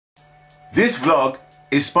This vlog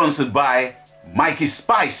is sponsored by Mikey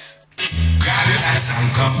Spice.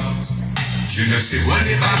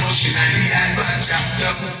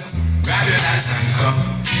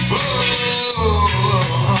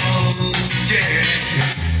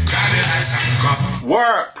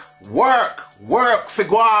 Work,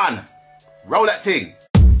 Figuan. Roll that thing.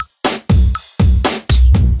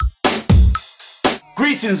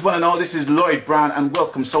 Greetings one and all, this is Lloyd Brown and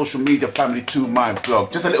welcome social media family to my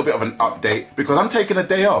vlog. Just a little bit of an update because I'm taking a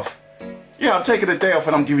day off. Yeah, I'm taking a day off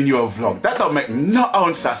and I'm giving you a vlog. That don't make no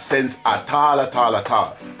ounce of sense at all.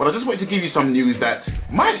 But I just wanted to give you some news that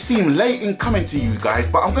might seem late in coming to you guys,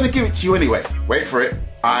 but I'm going to give it to you anyway. Wait for it.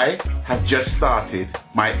 I have just started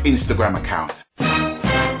my Instagram account.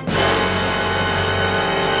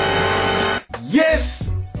 Yes!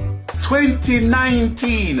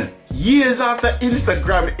 2019! Years after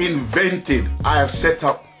Instagram invented, I have set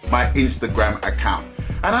up my Instagram account.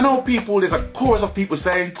 And I know there's a chorus of people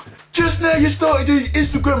saying, just now you started your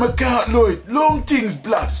Instagram account, Lloyd. Long things,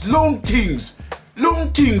 blood. Long things.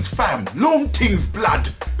 Long things, fam. Long things, blood.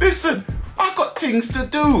 Listen, I got things to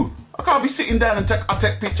do. I can't be sitting down and I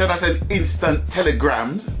take picture and I send instant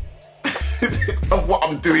telegrams of what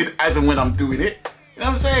I'm doing as and when I'm doing it. You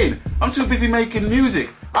know what I'm saying? I'm too busy making music.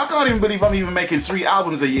 I can't even believe I'm even making 3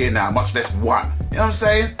 albums a year now, much less 1. You know what I'm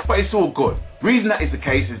saying? But it's all good. Reason that is the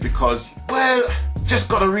case is because, well, just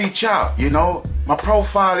gotta reach out, you know? My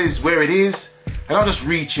profile is where it is, and I'm just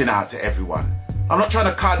reaching out to everyone. I'm not trying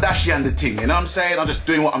to Kardashian the thing, you know what I'm saying? I'm just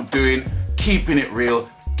doing what I'm doing, keeping it real,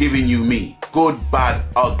 giving you me. Good, bad,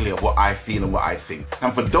 ugly of what I feel and what I think.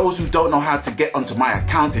 And for those who don't know how to get onto my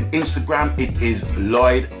account in Instagram, it is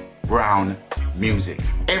Lloyd Brown Music.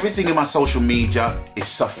 Everything in my social media is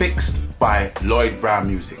suffixed by Lloyd Brown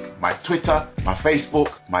Music. My Twitter, my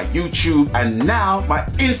Facebook, my YouTube, and now my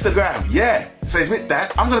Instagram. Yeah. So it's with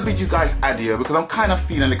that, I'm gonna bid you guys adieu because I'm kind of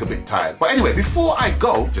feeling a little bit tired. But anyway, before I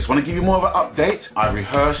go, just want to give you more of an update. I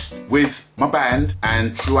rehearsed with my band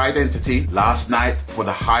and True Identity last night for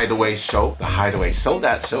the Hideaway show. The Hideaway sold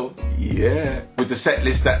out show. Yeah. With the set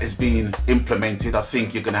list that is being implemented, I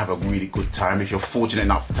think you're gonna have a really good time if you're fortunate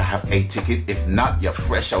enough to have a ticket. If not, you're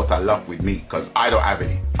fresh out of luck with me because I don't have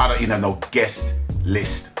any. I don't even have no guest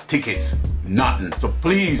list tickets, nothing. So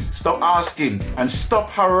please stop asking and stop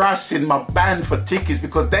harassing my band for tickets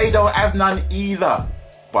because they don't have none either.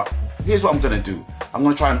 But here's what I'm gonna do. I'm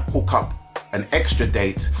gonna try and hook up an extra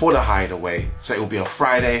date for the Hideaway, so it will be a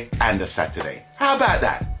Friday and a Saturday. How about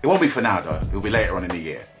that? It won't be for now though, it will be later on in the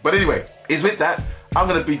year. But anyway, it's with that, I'm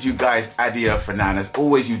gonna bid you guys adieu for now. And as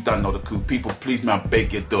always, you done know the coup. People, please man, I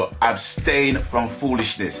beg you, do abstain from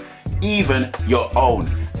foolishness, even your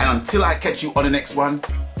own. And until I catch you on the next one,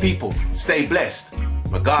 people, stay blessed.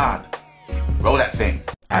 Regard. Roll that thing.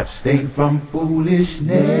 Abstain from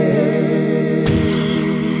foolishness.